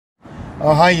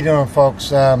Oh, how you doing,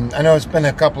 folks? I know it's been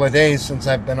a couple of days since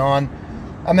I've been on.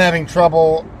 I'm having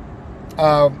trouble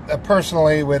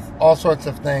personally with all sorts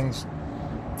of things.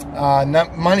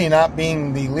 Money not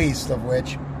being the least of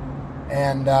which.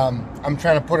 And I'm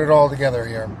trying to put it all together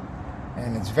here.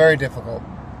 And it's very difficult.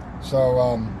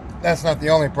 So that's not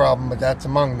the only problem, but that's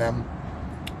among them.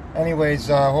 Anyways,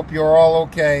 I hope you're all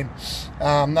okay.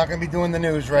 I'm not going to be doing the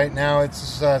news right now. It's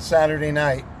Saturday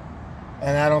night.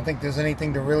 And I don't think there's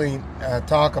anything to really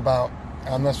talk about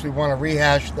unless we want to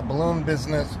rehash the balloon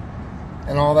business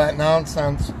and all that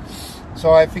nonsense.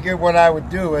 So I figured what I would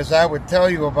do is I would tell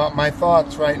you about my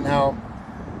thoughts right now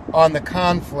on the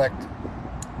conflict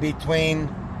between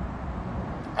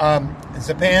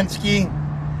Zelensky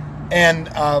and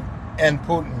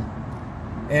Putin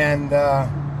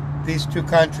and these two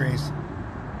countries.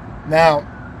 Now,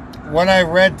 what I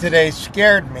read today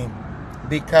scared me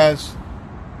because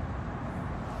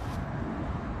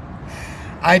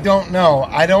I don't know.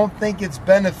 I don't think it's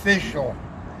beneficial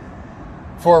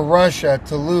for Russia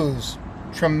to lose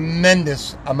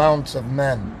tremendous amounts of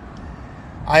men.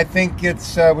 I think it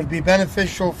would be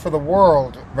beneficial for the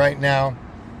world right now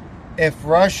if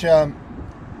Russia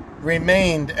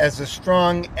remained as a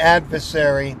strong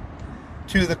adversary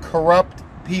to the corrupt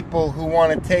people who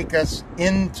want to take us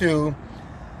into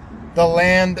the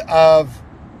land of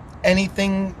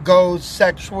anything goes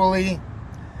sexually,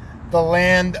 the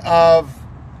land of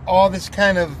all this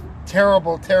kind of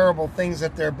terrible, terrible things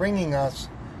that they're bringing us.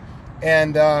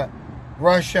 And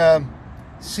Russia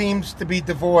seems to be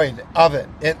devoid of it,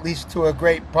 at least to a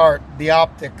great part. The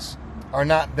optics are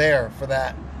not there for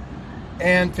that.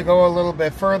 And to go a little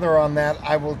bit further on that,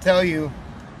 I will tell you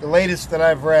the latest that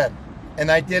I've read.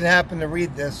 And I did happen to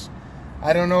read this.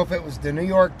 I don't know if it was the New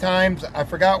York Times. I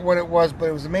forgot what it was, but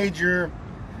it was a major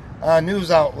news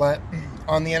outlet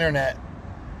on the internet.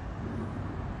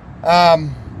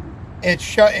 It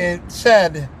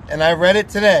said, and I read it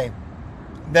today,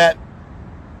 that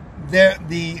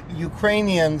the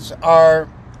Ukrainians are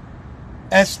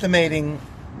estimating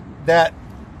that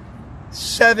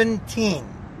 17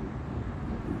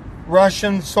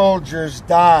 Russian soldiers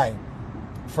die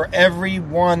for every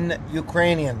one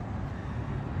Ukrainian.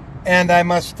 And I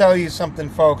must tell you something,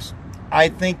 folks. I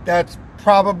think that's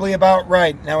probably about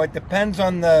right. Now, it depends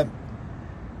on the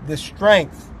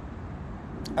strength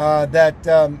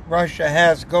that Russia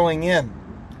has going in.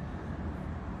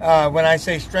 When I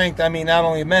say strength, I mean not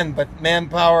only men, but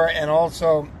manpower and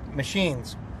also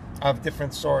machines of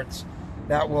different sorts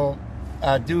that will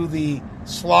do the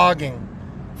slogging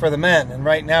for the men. And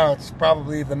right now it's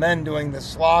probably the men doing the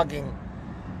slogging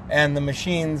and the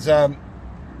machines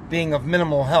being of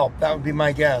minimal help. That would be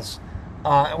my guess.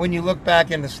 When you look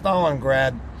back into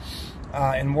Stalingrad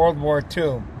in World War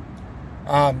II,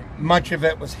 much of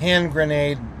it was hand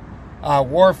grenade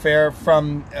warfare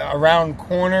from around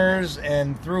corners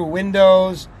and through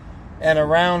windows and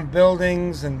around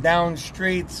buildings and down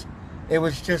streets. It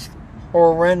was just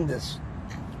horrendous.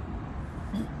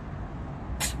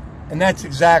 And that's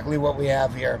exactly what we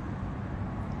have here.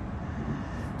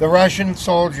 The Russian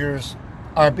soldiers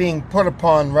are being put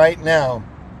upon right now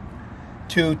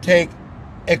to take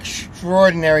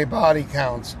extraordinary body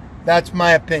counts. That's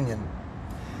my opinion.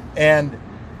 And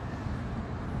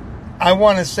I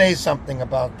want to say something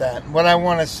about that. What I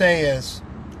want to say is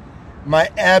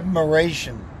my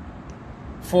admiration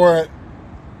for,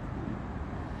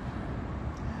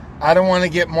 I don't want to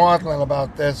get maudlin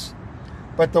about this,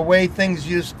 but the way things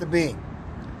used to be.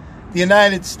 The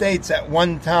United States at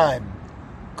one time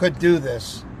could do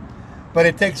this, but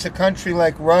it takes a country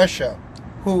like Russia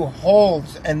who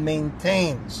holds and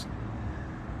maintains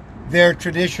their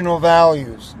traditional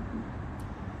values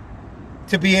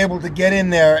to be able to get in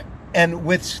there and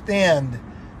withstand.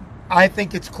 I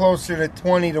think it's closer to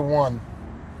 20 to 1.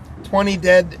 20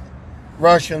 dead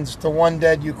Russians to 1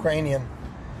 dead Ukrainian.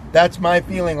 That's my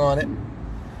feeling on it.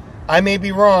 I may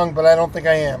be wrong, but I don't think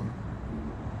I am.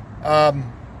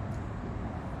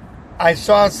 I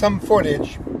saw some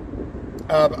footage,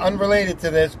 unrelated to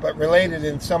this, but related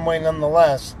in some way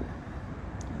nonetheless,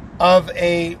 of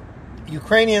a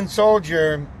Ukrainian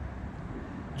soldier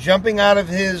jumping out of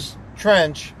his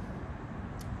trench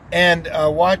and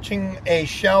watching a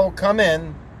shell come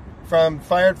in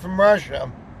fired from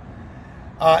Russia,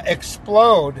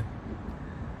 explode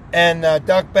and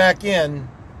duck back in.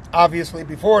 Obviously,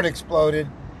 before it exploded,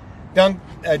 dunked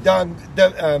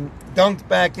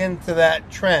back into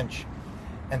that trench.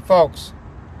 And folks,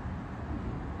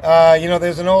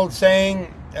 there's an old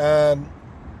saying,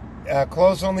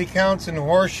 close only counts in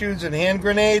horseshoes and hand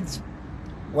grenades.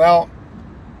 Well,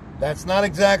 that's not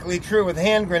exactly true with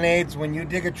hand grenades when you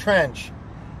dig a trench.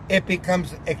 it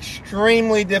becomes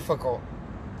extremely difficult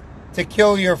to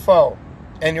kill your foe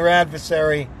and your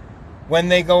adversary when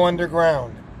they go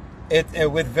underground.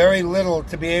 With very little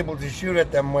to be able to shoot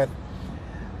at them with.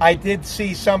 I did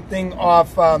see something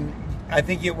off, I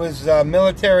think it was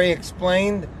Military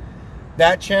Explained,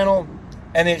 that channel,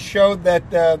 and it showed that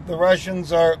the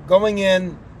Russians are going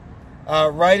in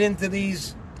right into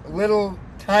these little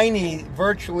tiny,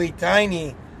 virtually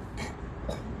tiny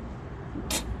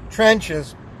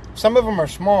trenches. Some of them are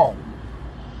small,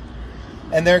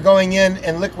 and they're going in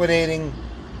and liquidating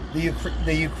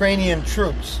the Ukrainian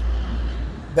troops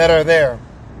that are there.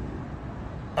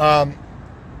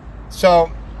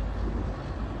 So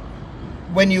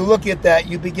when you look at that,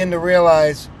 you begin to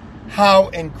realize how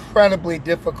incredibly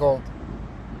difficult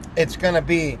it's going to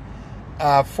be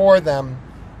for them.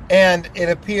 And it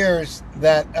appears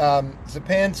that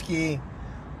Zelensky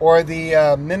or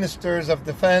the ministers of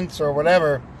defense or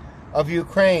whatever of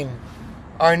Ukraine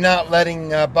are not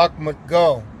letting Bakmut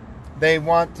go. They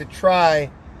want to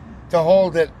try to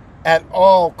hold it at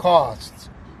all costs.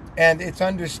 And it's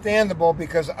understandable,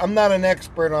 because I'm not an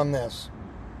expert on this.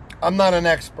 I'm not an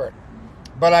expert.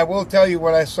 But I will tell you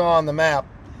what I saw on the map.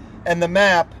 And the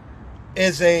map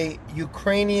is a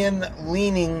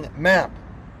Ukrainian-leaning map,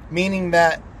 meaning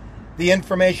that the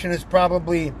information is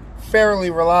probably fairly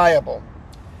reliable.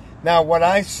 Now, what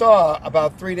I saw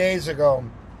about 3 days ago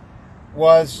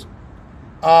was,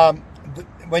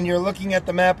 when you're looking at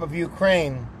the map of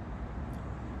Ukraine,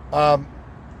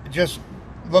 just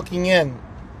looking in,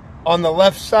 on the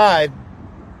left side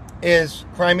is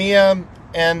Crimea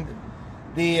and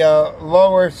the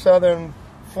lower southern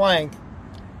flank,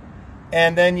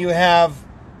 and then you have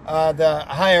the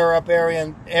higher up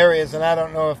areas, and I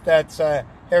don't know if that's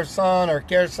Kherson or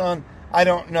Kherson. I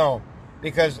don't know,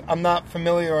 because I'm not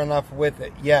familiar enough with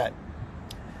it yet.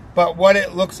 But what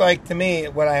it looks like to me,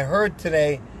 what I heard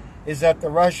today, is that the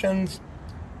Russians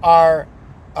are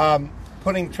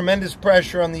putting tremendous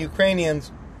pressure on the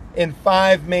Ukrainians in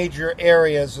 5 major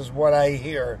areas, is what I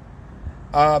hear.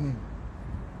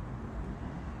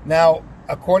 Now,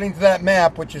 according to that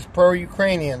map, which is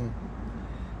pro-Ukrainian,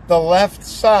 the left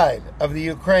side of the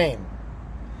Ukraine,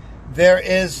 there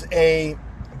is a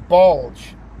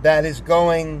bulge that is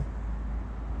going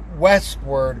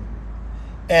westward,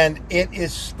 and it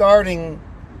is starting,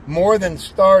 more than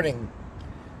starting,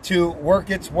 to work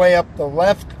its way up the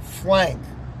left flank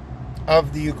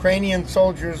of the Ukrainian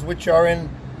soldiers, which are in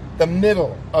the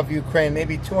middle of Ukraine,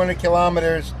 maybe 200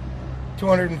 kilometers,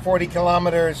 240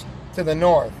 kilometers to the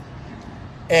north.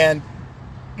 And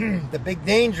the big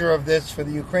danger of this for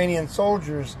the Ukrainian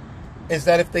soldiers is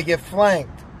that if they get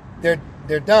flanked, they're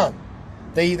done.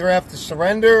 They either have to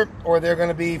surrender or they're going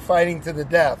to be fighting to the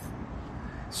death.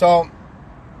 So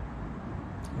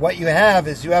what you have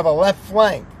is you have a left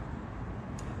flank.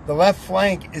 The left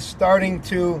flank is starting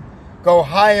to go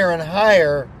higher and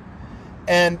higher,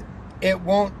 and it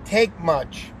won't take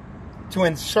much to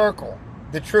encircle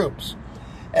the troops.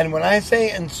 And when I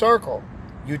say encircle,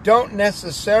 you don't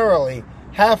necessarily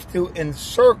have to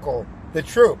encircle the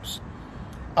troops.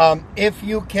 If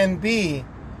you can be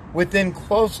within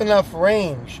close enough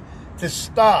range to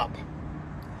stop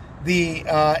the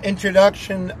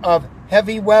introduction of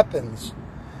heavy weapons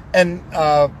and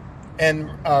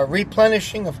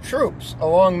replenishing of troops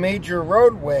along major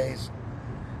roadways,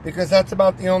 because that's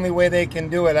about the only way they can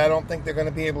do it. I don't think they're going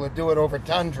to be able to do it over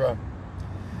tundra.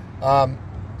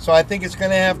 So I think it's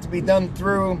going to have to be done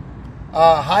through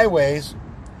highways.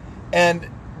 And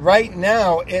right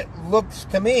now, it looks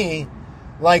to me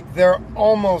like they're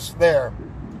almost there.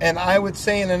 And I would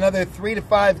say in another 3 to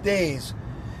 5 days,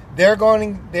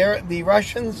 the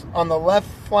Russians on the left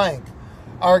flank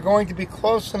are going to be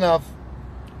close enough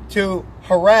to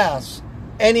harass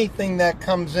anything that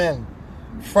comes in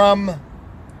from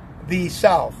the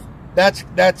south.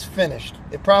 That's finished.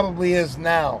 It probably is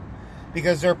now,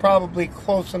 because they're probably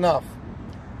close enough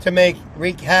to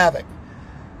wreak havoc.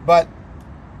 But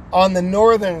on the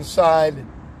northern side,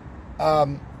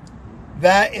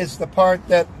 that is the part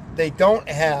that they don't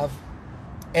have,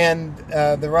 and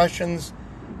the Russians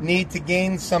need to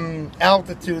gain some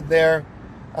altitude there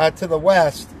to the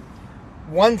west.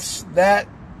 Once that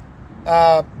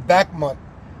Bakmut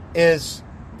is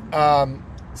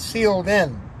sealed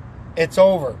in, it's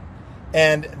over.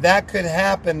 And that could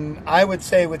happen, I would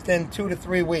say, within 2 to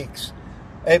 3 weeks.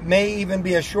 It may even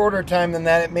be a shorter time than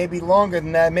that. It may be longer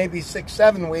than that. Maybe 6,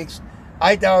 7 weeks.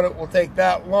 I doubt it will take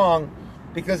that long,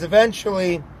 because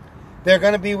eventually they're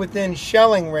going to be within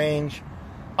shelling range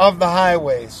of the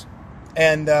highways.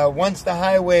 And once the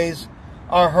highways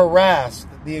are harassed,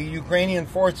 the Ukrainian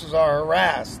forces are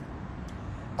harassed,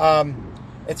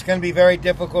 it's going to be very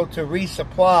difficult to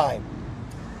resupply.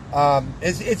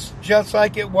 It's just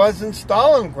like it was in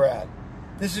Stalingrad.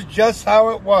 This is just how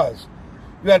it was.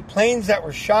 You had planes that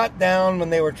were shot down when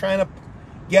they were trying to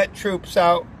get troops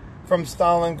out from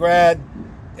Stalingrad,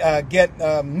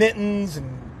 get mittens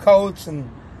and coats and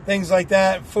things like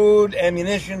that, food,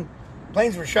 ammunition.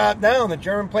 Planes were shot down. The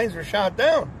German planes were shot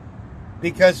down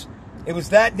because it was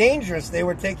that dangerous. They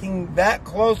were taking that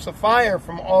close a fire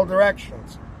from all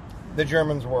directions. The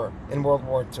Germans were in World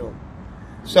War II.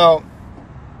 So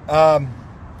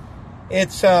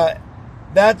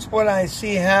that's what I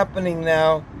see happening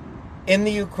now in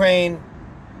the Ukraine.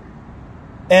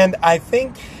 And I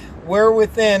think we're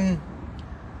within,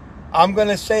 I'm going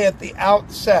to say at the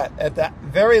outset, at the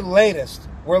very latest,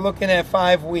 we're looking at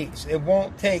 5 weeks. It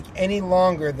won't take any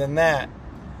longer than that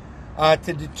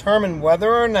to determine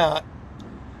whether or not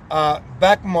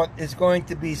Bakmut is going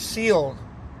to be sealed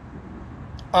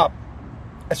up,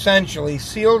 essentially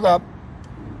sealed up,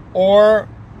 or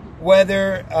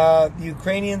whether the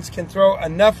Ukrainians can throw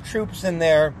enough troops in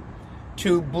there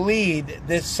to bleed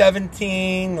this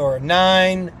 17 or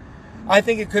 9. I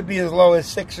think it could be as low as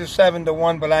 6 or 7 to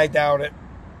 1, but I doubt it.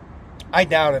 I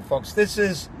doubt it, folks. This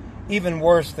is even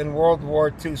worse than World War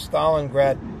II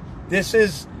Stalingrad. This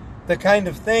is the kind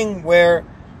of thing where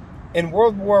in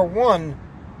World War I,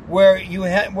 where you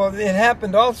had, well, it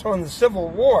happened also in the Civil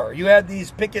War. You had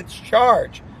these pickets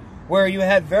charge, where you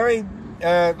had very,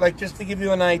 like just to give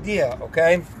you an idea,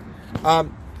 okay?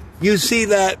 You see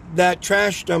that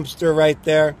trash dumpster right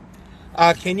there.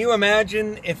 Can you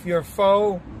imagine if your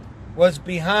foe was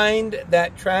behind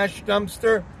that trash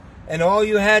dumpster and all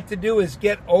you had to do is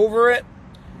get over it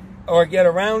or get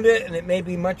around it, and it may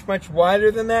be much, much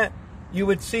wider than that? You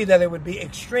would see that it would be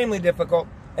extremely difficult.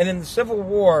 And in the Civil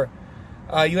War,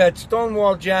 you had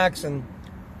Stonewall Jackson,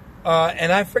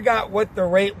 and I forgot what the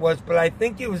rate was, but I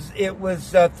think it was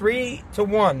 3 to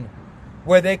 1,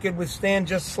 where they could withstand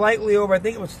just slightly over. I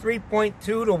think it was 3.2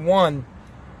 to 1,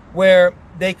 where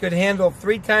they could handle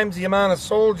 3 times the amount of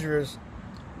soldiers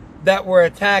that were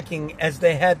attacking as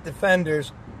they had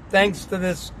defenders, thanks to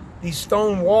these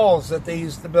stone walls that they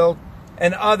used to build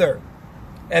and other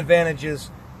advantages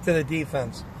to the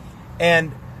defense.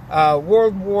 And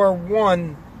World War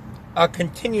I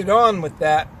continued on with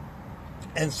that,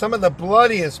 and some of the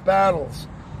bloodiest battles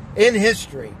in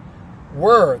history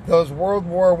were those World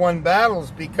War I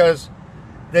battles, because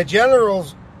the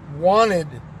generals wanted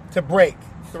to break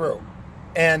through.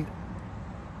 And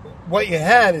what you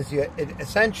had is it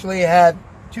essentially had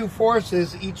 2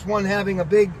 forces, each one having a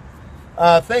big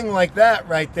thing like that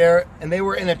right there, and they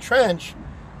were in a trench.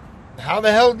 How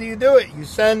the hell do you do it? You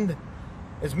send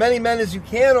as many men as you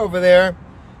can over there,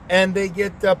 and they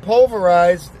get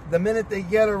pulverized the minute they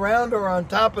get around or on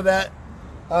top of that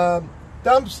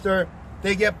dumpster.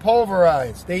 They get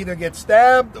pulverized. They either get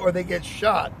stabbed or they get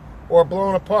shot or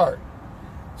blown apart.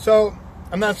 So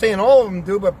I'm not saying all of them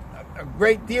do, but a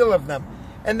great deal of them.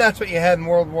 And that's what you had in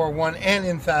World War I. And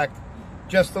in fact,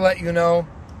 just to let you know,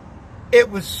 it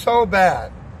was so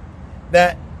bad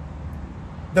that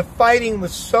the fighting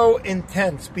was so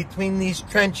intense between these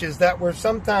trenches that were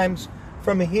sometimes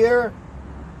from here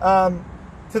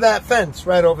to that fence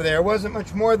right over there. It wasn't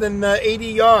much more than 80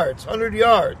 yards, 100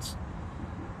 yards,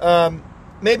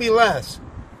 maybe less.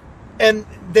 And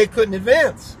they couldn't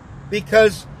advance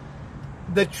because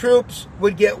the troops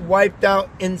would get wiped out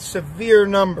in severe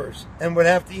numbers and would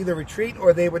have to either retreat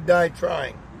or they would die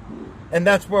trying. And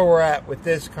that's where we're at with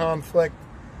this conflict.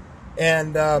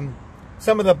 And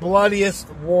some of the bloodiest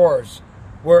wars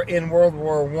were in World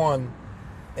War I.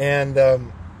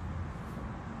 And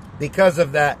because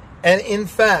of that, and in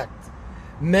fact,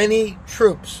 many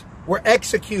troops were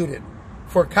executed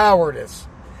for cowardice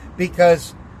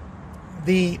because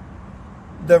the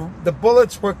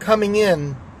bullets were coming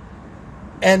in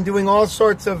and doing all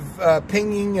sorts of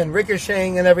pinging and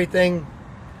ricocheting and everything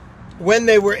when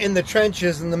they were in the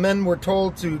trenches, and the men were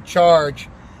told to charge,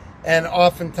 and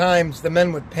oftentimes the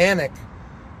men would panic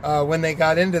when they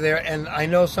got into there. And I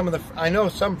know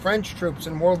some French troops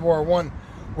in World War I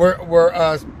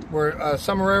were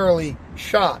summarily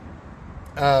shot,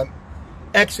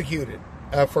 executed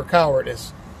for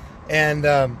cowardice. And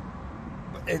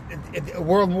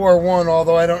World War I,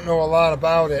 although I don't know a lot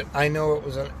about it, I know it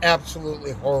was an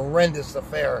absolutely horrendous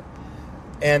affair,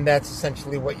 and that's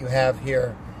essentially what you have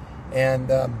here.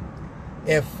 And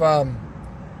if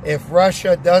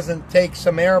Russia doesn't take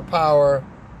some air power,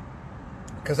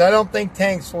 because I don't think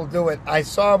tanks will do it. I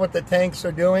saw what the tanks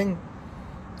are doing,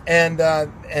 and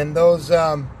those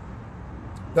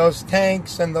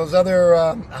tanks and those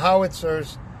other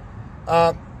howitzers,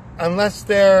 unless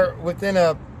they're within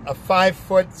a a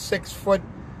 5-foot, 6-foot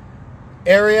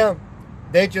area,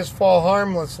 they just fall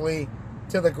harmlessly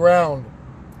to the ground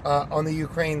on the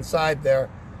Ukraine side there,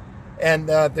 and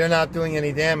they're not doing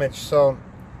any damage. So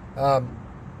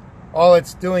all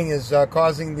it's doing is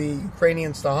causing the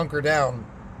Ukrainians to hunker down.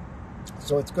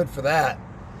 So it's good for that.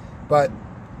 But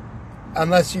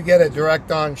unless you get a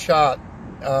direct-on shot,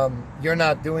 you're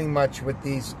not doing much with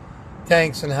these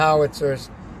tanks and howitzers.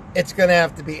 It's going to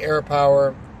have to be air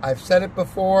power. I've said it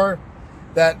before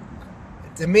that,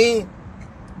 to me,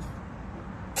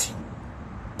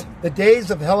 the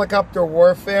days of helicopter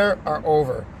warfare are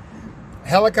over.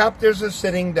 Helicopters are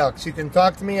sitting ducks. You can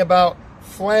talk to me about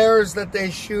flares that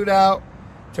they shoot out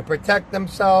to protect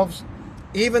themselves.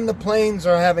 Even the planes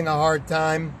are having a hard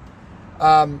time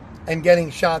and getting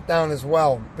shot down as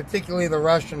well, particularly the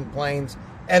Russian planes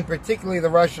and particularly the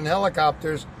Russian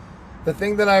helicopters. The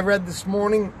thing that I read this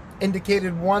morning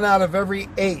indicated 1 out of every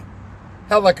 8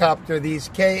 helicopter, these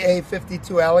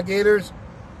Ka-52 alligators,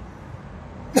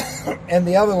 and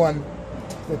the other one,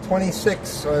 the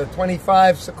 26 or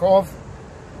 25 Sukhov,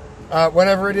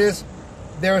 whatever it is,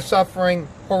 they're suffering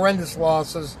horrendous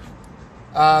losses.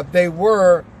 They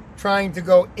were trying to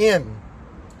go in,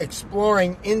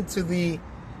 exploring into the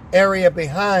area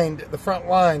behind the front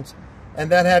lines, and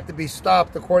that had to be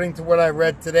stopped according to what I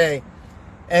read today.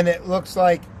 And it looks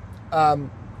like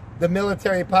the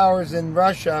military powers in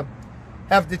Russia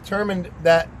have determined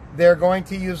that they're going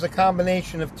to use a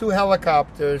combination of 2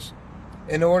 helicopters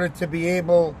in order to be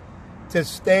able to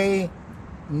stay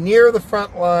near the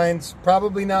front lines,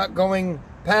 probably not going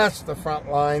past the front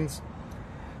lines,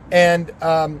 and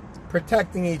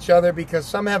protecting each other, because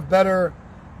some have better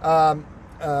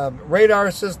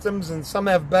radar systems and some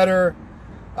have better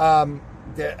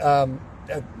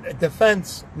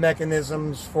defense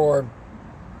mechanisms for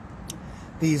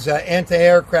these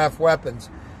anti-aircraft weapons.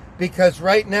 Because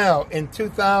right now, in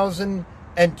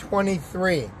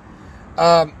 2023,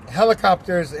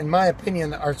 helicopters, in my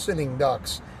opinion, are sitting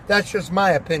ducks. That's just my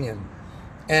opinion.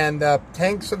 And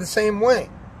tanks are the same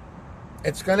way.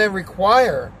 It's going to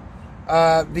require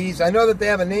these. I know that they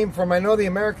have a name for them. I know the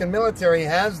American military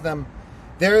has them.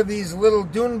 They're these little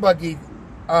dune buggy.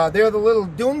 They're the little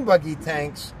dune buggy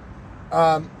tanks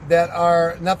that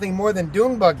are nothing more than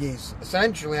dune buggies,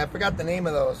 essentially. I forgot the name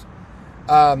of those.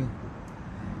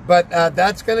 But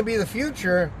that's going to be the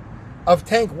future of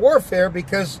tank warfare,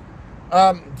 because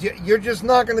you're just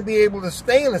not going to be able to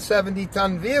stay in a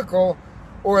 70-ton vehicle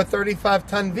or a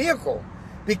 35-ton vehicle,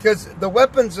 because the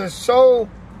weapons are so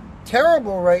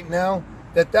terrible right now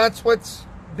that that's what's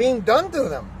being done to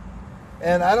them.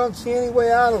 And I don't see any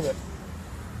way out of it.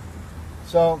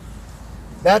 So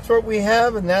that's what we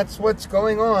have, and that's what's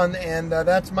going on, and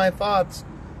that's my thoughts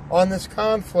on this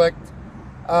conflict.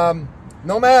 No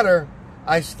matter,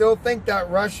 I still think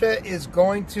that Russia is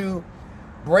going to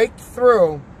break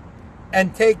through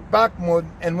and take Bakmut,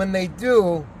 and when they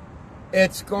do,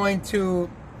 it's going to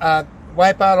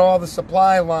wipe out all the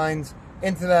supply lines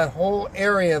into that whole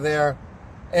area there,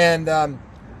 and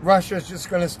Russia's just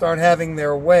going to start having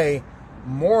their way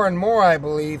more and more, I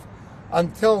believe,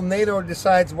 until NATO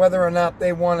decides whether or not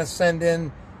they want to send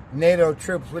in NATO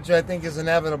troops, which I think is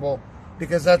inevitable,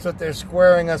 because that's what they're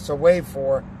squaring us away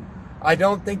for. I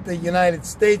don't think the United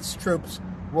States troops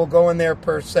will go in there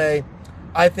per se.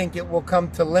 I think it will come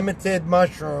to limited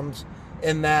mushrooms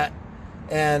in that,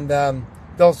 and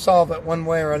they'll solve it one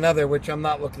way or another, which I'm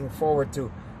not looking forward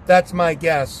to. That's my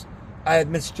guess. I had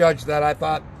misjudged that. I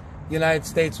thought the United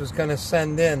States was going to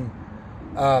send in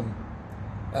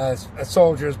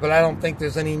soldiers, but I don't think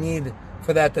there's any need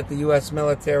for that the U.S.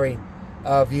 military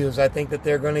views. I think that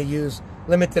they're going to use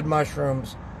limited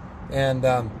mushrooms, and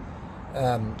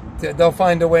they'll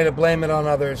find a way to blame it on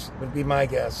others, would be my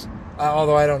guess.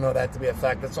 Although I don't know that to be a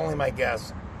fact. That's only my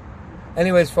guess.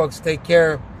 Anyways, folks, take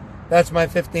care. That's my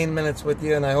 15 minutes with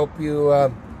you, and I hope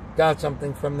you got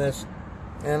something from this.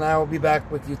 And I will be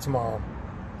back with you tomorrow.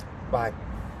 Bye.